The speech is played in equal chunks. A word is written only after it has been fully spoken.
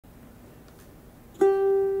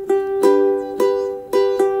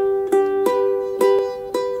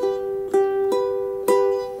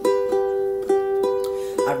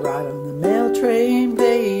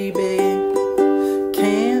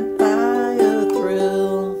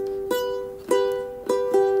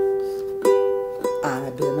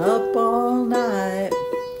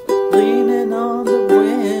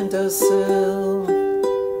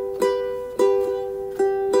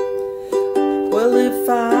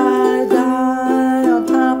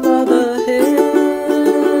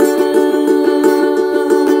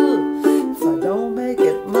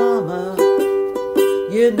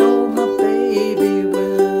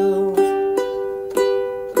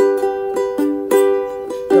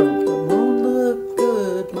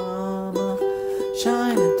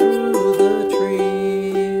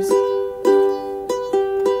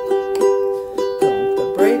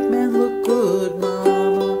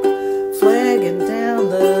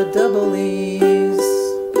double ease.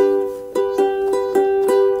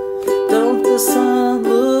 Don't the sun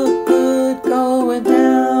look good going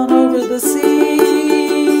down over the sea?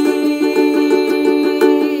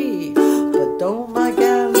 But don't my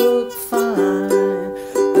gal look fine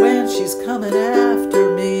when she's coming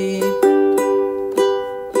after me?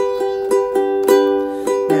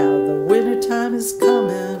 Now the winter time is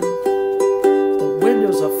coming, the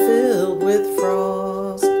windows are filled with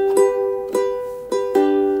frost.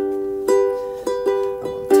 I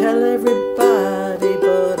want to tell everybody